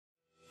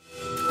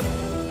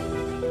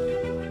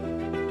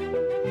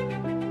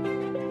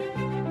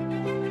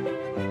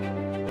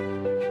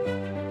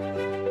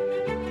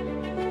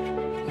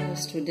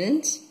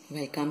students,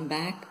 welcome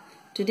back.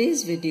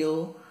 Today's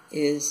video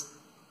is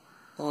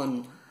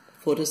on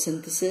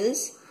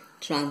photosynthesis,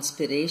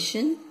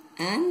 transpiration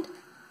and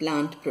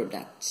plant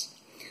products.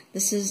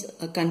 This is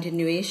a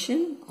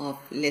continuation of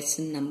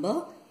lesson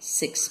number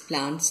 6,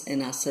 plants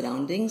in our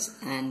surroundings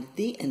and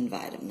the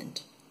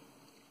environment.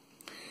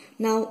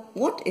 Now,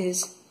 what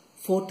is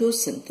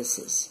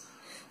photosynthesis?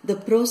 The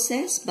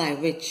process by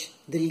which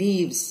the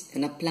leaves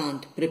in a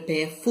plant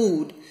prepare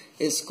food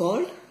is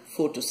called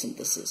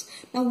photosynthesis.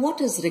 Now,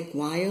 what is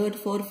required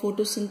for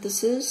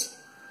photosynthesis?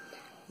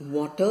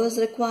 Water is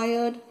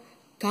required,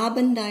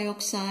 carbon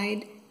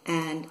dioxide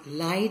and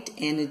light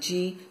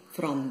energy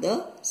from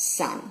the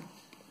sun.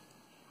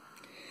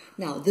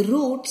 Now, the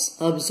roots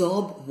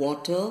absorb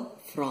water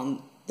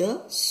from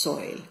the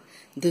soil.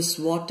 This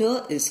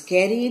water is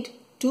carried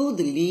to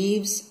the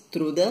leaves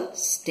through the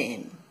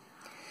stem.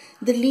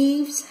 The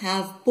leaves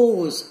have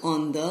pores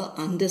on the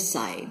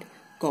underside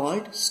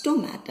called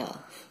stomata.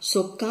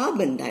 So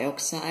carbon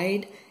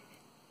dioxide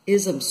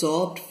is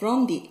absorbed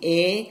from the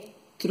air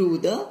through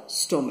the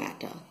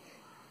stomata.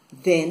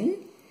 Then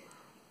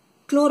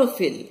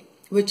chlorophyll,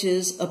 which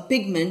is a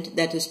pigment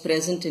that is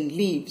present in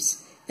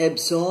leaves,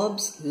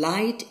 absorbs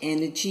light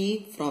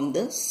energy from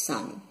the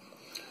sun.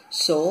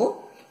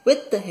 So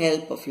with the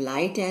help of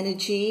light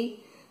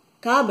energy,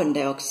 carbon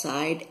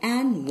dioxide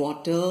and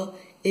water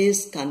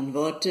is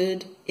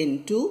converted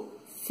into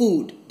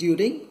food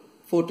during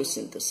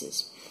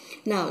photosynthesis.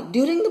 Now,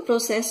 during the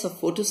process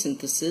of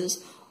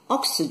photosynthesis,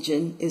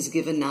 oxygen is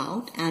given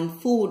out and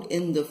food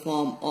in the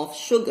form of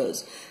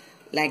sugars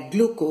like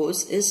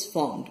glucose is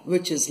formed,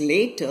 which is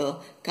later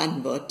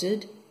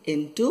converted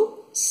into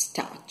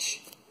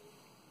starch.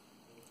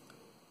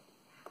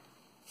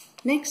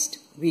 Next,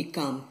 we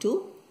come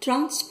to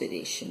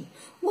transpiration.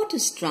 What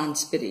is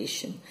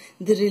transpiration?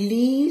 The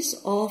release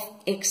of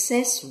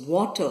excess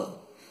water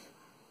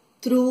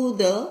through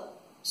the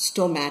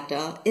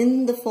stomata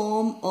in the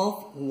form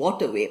of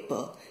water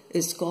vapor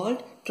is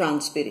called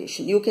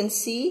transpiration. You can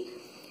see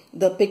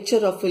the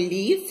picture of a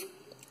leaf.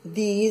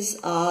 These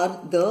are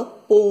the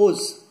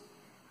pores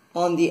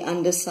on the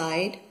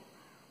underside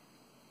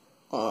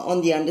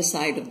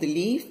of the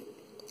leaf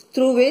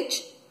through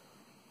which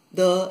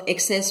the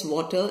excess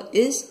water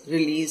is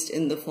released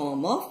in the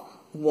form of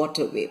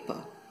water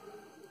vapor.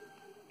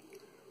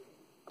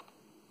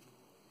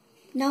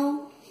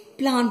 Now,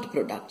 plant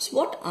products.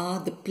 What are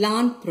the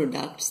plant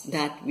products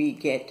that we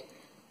get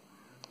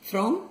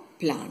from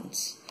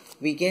plants?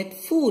 We get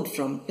food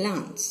from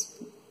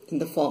plants in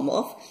the form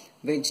of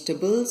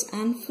vegetables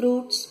and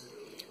fruits,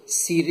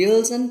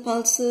 cereals and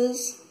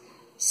pulses,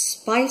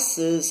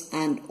 spices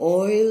and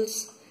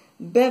oils,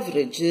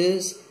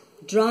 beverages,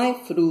 dry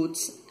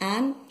fruits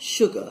and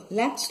sugar.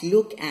 Let's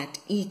look at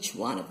each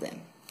one of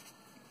them.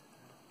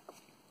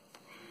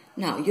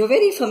 Now, you're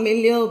very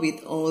familiar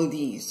with all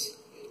these.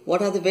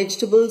 What are the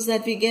vegetables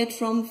that we get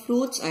from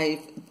fruits?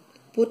 I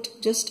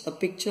put just a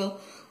picture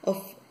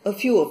of a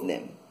few of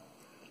them.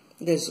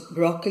 There's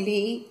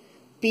broccoli,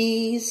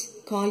 peas,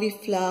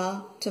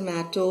 cauliflower,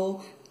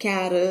 tomato,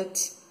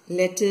 carrots,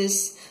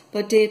 lettuce,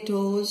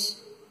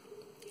 potatoes,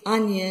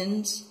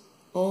 onions,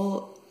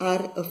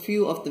 are a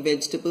few of the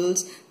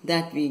vegetables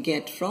that we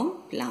get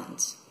from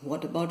plants.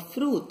 What about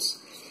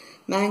fruits?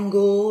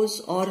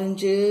 Mangoes,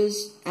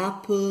 oranges,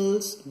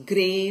 apples,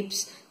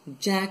 grapes,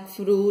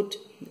 jackfruit,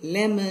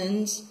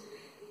 lemons,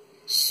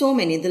 so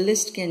many. The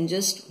list can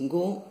just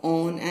go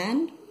on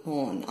and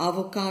on.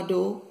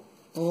 Avocado,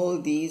 all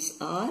these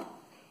are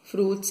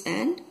fruits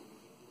and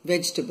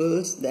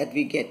vegetables that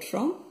we get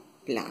from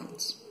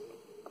plants.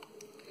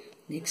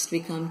 Next we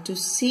come to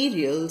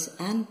cereals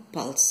and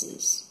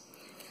pulses.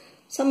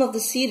 Some of the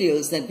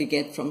cereals that we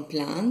get from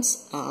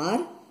plants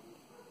are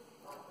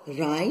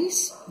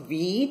rice,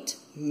 wheat,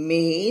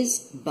 maize,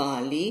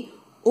 barley,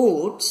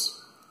 oats.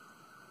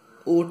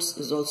 Oats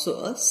is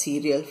also a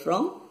cereal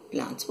from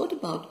plants. What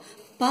about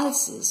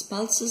pulses?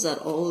 Pulses are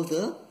all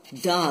the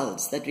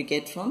dals that we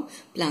get from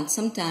plants.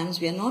 Sometimes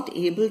we are not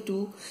able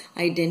to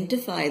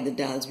identify the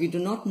dals. We do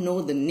not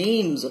know the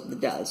names of the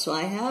dals. So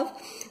I have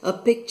a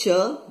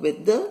picture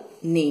with the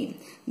name.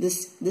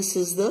 This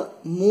is the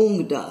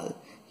moong dal.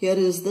 Here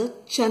is the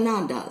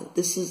chana dal.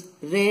 This is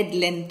red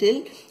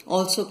lentil,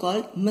 also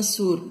called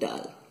masoor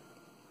dal.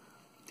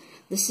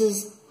 This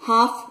is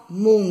half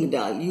moong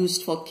dal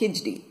used for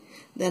khichdi.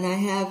 Then I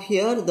have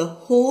here the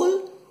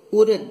whole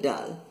urad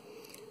dal.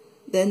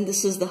 Then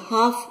this is the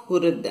half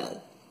urad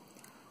dal.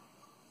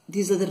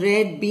 These are the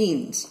red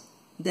beans.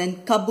 Then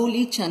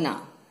kabuli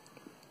chana.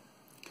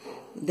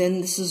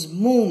 Then this is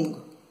moong,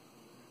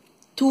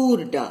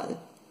 tur dal,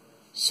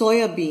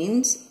 soya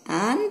beans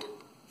and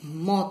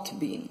moth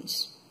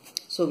beans.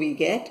 So we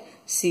get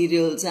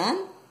cereals and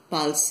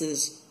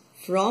pulses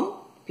from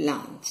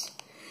plants.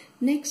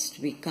 Next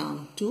we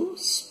come to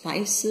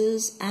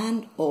spices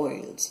and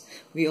oils.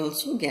 We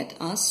also get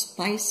our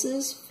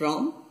spices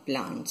from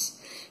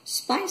plants.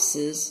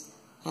 Spices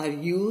are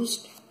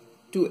used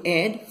to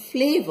add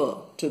flavor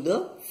to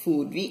the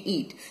food we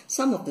eat.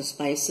 Some of the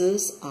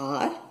spices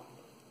are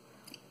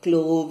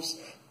cloves,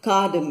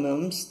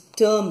 cardamoms,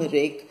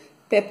 turmeric,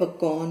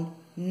 peppercorn,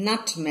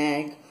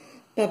 nutmeg,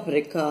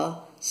 paprika,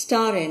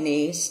 star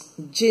anise,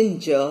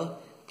 ginger,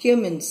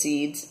 cumin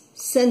seeds,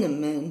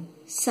 cinnamon,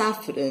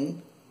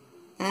 saffron,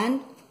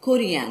 and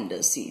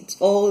coriander seeds.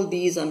 All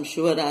these I'm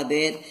sure are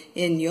there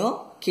in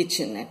your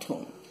kitchen at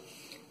home.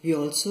 We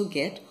also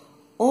get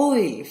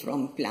oil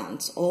from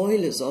plants.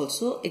 Oil is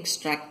also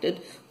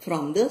extracted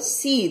from the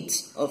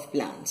seeds of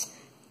plants.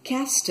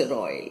 Castor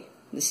oil.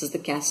 This is the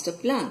castor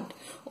plant.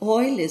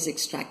 Oil is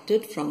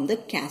extracted from the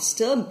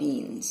castor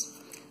beans.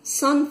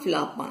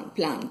 Sunflower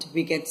plant.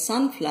 We get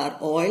sunflower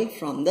oil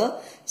from the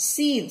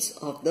seeds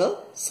of the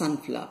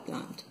sunflower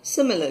plant.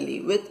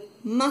 Similarly with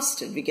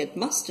mustard, we get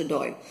mustard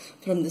oil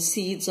from the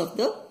seeds of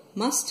the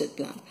mustard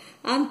plant.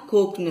 And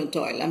coconut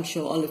oil, I'm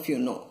sure all of you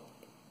know,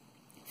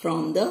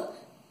 from the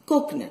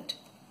coconut.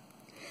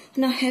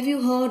 Now, have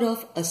you heard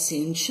of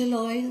essential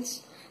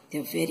oils?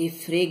 They're very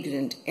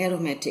fragrant,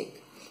 aromatic.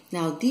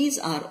 Now, these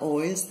are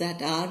oils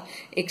that are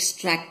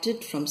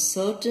extracted from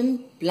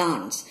certain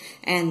plants,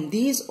 and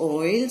these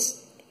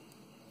oils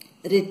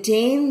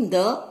retain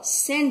the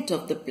scent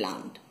of the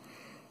plant.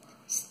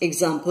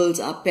 Examples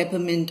are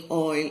peppermint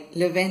oil,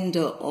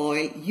 lavender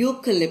oil,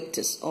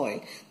 eucalyptus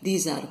oil.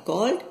 These are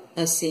called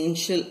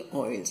essential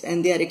oils,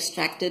 and they are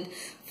extracted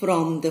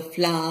from the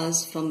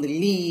flowers, from the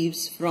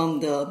leaves,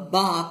 from the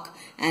bark,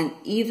 and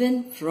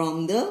even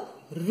from the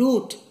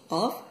root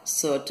of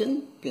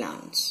certain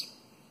plants.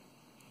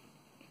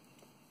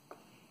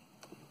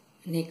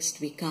 Next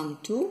we come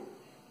to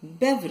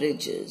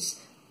beverages,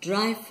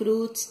 dry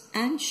fruits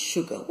and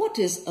sugar. What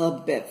is a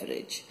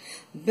beverage?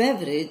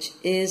 Beverage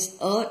is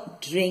a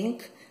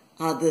drink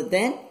other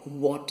than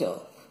water.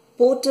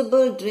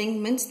 Potable drink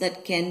means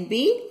that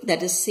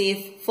is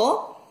safe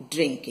for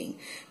drinking.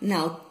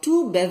 Now,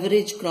 two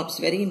beverage crops,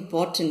 very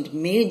important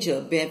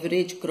major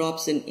beverage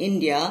crops in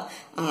India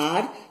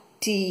are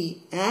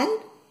tea and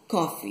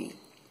coffee.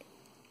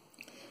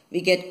 We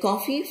get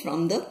coffee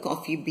from the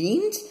coffee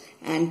beans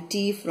and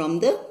tea from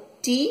the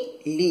tea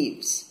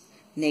leaves.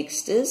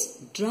 Next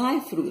is dry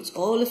fruits.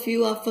 All of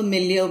you are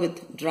familiar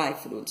with dry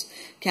fruits.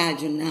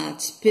 Cashew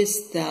nuts,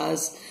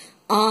 pistas,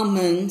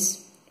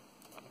 almonds,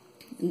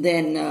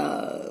 then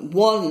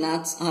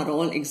walnuts are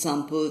all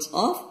examples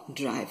of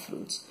dry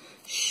fruits.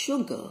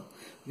 Sugar.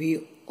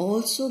 We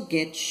also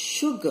get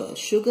sugar.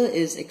 Sugar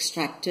is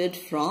extracted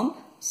from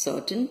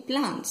certain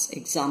plants.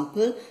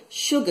 Example,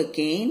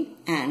 sugarcane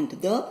and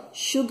the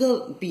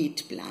sugar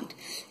beet plant.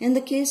 In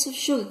the case of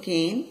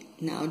sugarcane,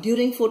 now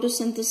during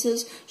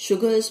photosynthesis,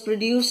 sugar is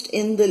produced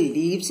in the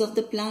leaves of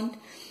the plant.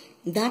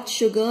 That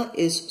sugar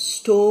is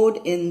stored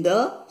in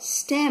the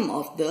stem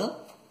of the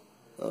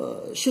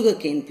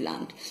sugarcane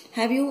plant.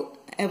 Have you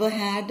ever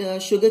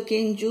had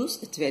sugarcane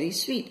juice? It's very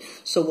sweet.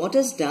 So what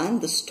is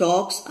done? The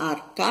stalks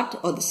are cut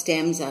or the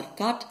stems are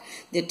cut.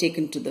 They're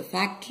taken to the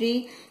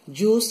factory.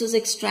 Juice is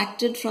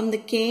extracted from the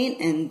cane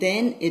and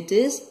then it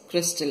is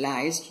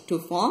crystallized to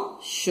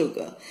form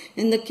sugar.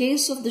 In the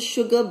case of the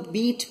sugar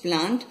beet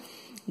plant,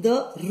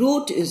 the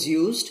root is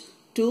used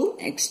to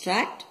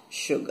extract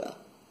sugar.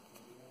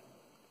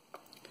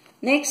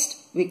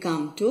 Next, we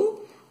come to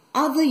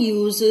other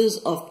uses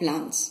of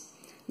plants.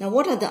 Now,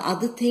 what are the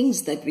other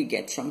things that we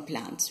get from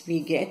plants?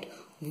 We get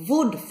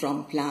wood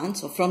from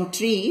plants or from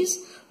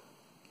trees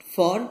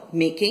for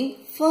making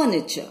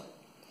furniture.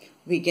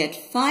 We get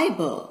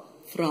fiber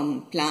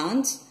from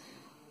plants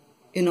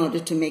in order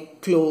to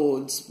make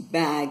clothes,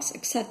 bags,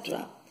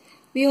 etc.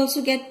 We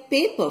also get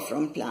paper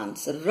from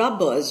plants,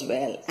 rubber as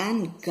well,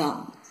 and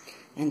gum.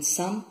 And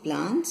some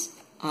plants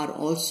are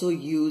also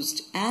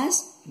used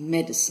as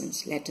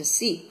medicines. Let us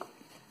see.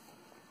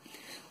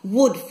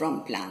 Wood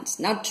from plants.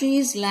 Now,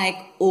 trees like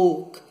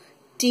oak,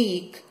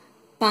 teak,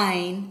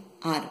 pine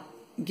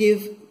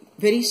give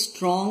very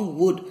strong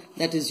wood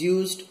that is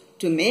used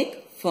to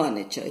make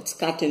furniture. It's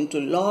cut into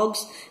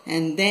logs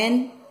and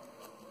then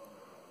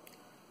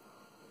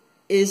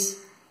is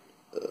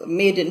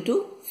made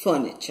into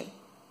furniture.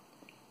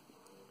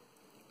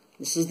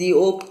 This is the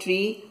oak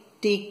tree,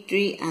 teak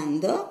tree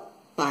and the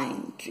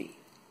pine tree.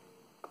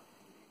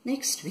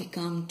 Next we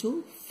come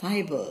to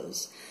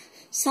fibers.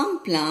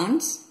 Some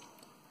plants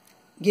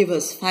give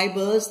us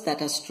fibers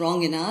that are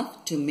strong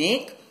enough to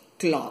make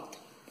cloth.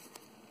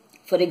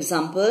 For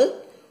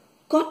example,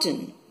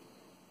 cotton.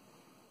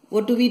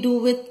 What do we do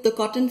with the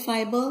cotton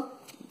fiber?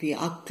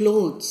 Our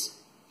clothes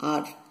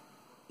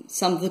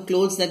some of the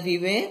clothes that we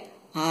wear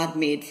are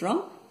made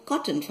from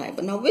cotton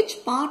fiber. Now,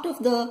 which part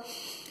of the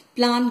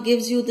plant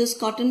gives you this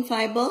cotton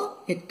fiber?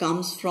 It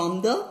comes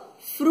from the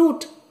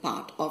fruit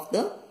part of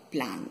the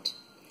plant.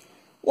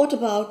 What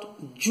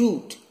about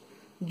jute?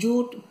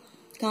 Jute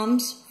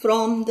comes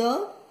from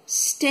the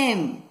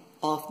stem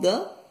of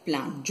the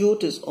plant.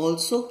 Jute is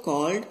also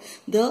called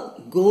the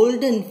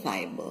golden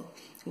fiber.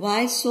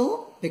 Why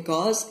so?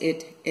 Because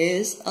it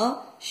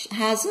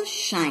has a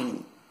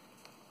shine.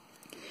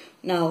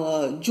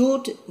 Now,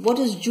 jute, what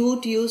is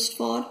jute used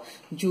for?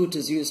 Jute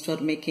is used for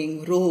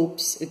making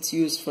ropes. It's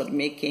used for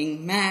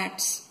making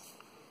mats,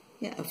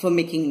 for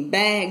making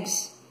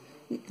bags.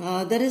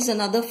 there is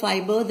another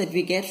fiber that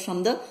we get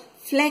from the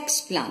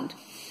flax plant.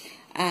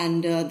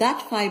 And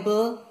that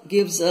fiber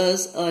gives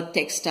us a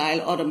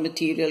textile or a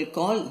material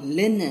called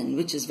linen,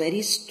 which is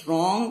very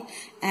strong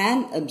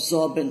and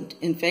absorbent.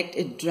 In fact,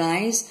 it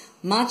dries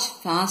much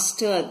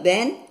faster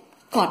than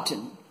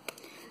cotton.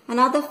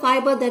 Another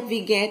fiber that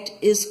we get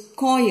is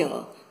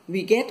coir.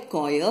 We get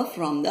coir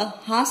from the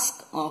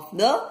husk of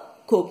the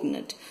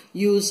coconut,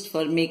 used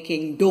for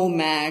making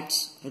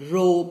doormats,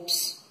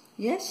 ropes.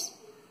 Yes?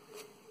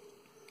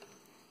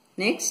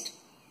 Next,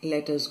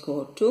 let us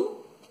go to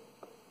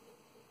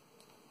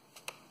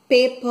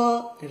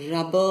paper,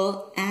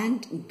 rubber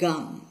and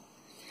gum.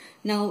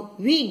 Now,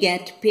 we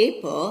get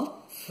paper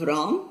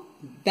from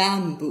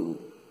bamboo.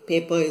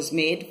 Paper is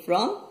made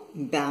from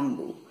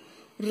bamboo.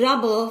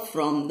 Rubber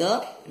from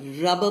the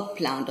rubber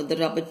plant or the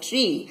rubber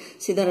tree.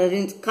 See, there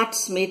are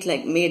cuts made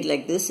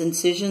like this,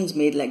 incisions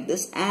made like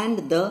this,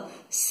 and the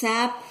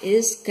sap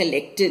is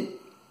collected.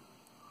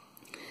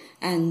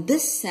 And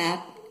this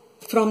sap,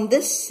 from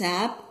this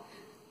sap,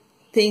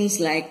 things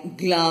like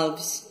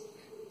gloves,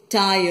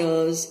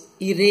 tires,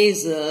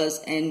 erasers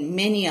and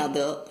many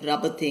other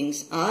rubber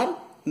things are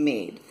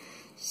made.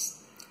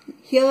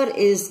 Here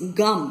is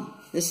gum.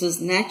 This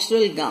is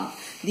natural gum.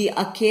 The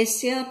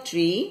acacia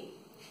tree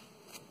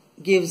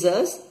gives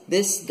us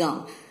this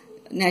gum,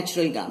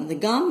 natural gum. The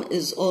gum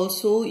is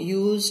also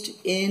used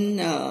in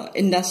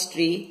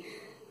industry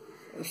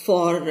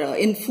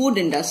in food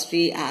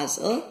industry as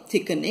a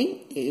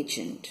thickening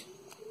agent.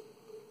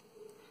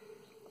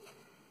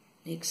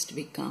 Next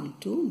we come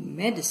to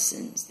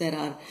medicines. There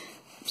are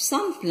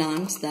some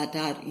plants that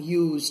are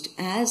used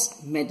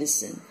as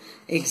medicine.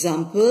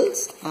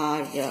 Examples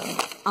are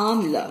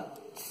amla.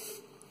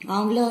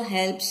 Amla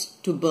helps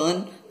to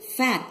burn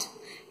fat,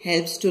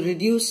 helps to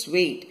reduce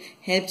weight,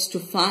 helps to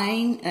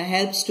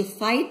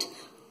fight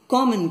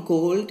common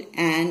cold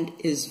and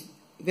is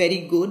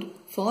very good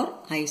for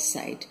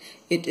eyesight.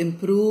 It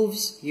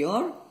improves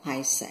your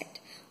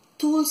eyesight.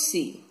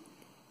 Tulsi.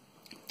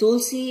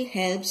 Tulsi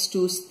helps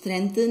to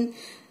strengthen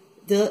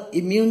the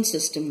immune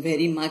system,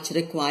 very much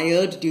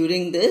required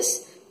during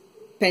this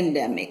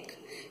pandemic.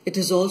 It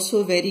is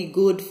also very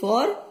good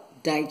for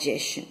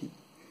digestion.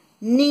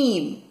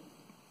 Neem.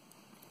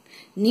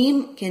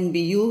 Neem can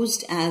be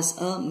used as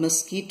a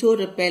mosquito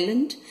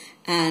repellent,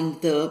 and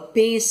the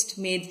paste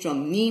made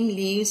from neem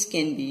leaves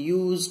can be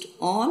used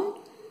on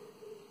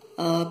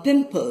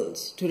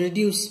pimples, to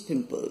reduce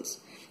pimples.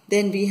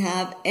 Then we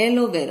have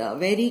aloe vera,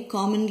 very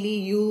commonly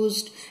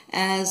used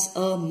as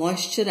a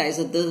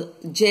moisturizer. The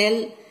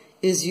gel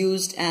is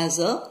used as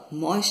a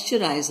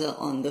moisturizer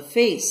on the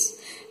face.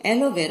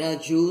 Aloe vera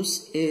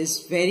juice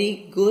is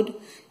very good,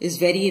 is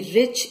very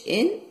rich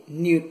in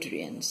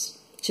nutrients.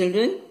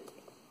 Children,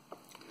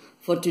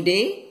 for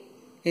today,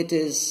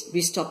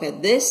 we stop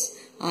at this.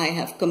 I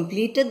have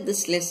completed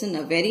this lesson,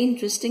 a very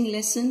interesting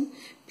lesson.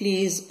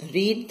 Please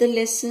read the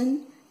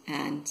lesson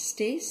and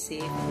stay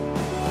safe.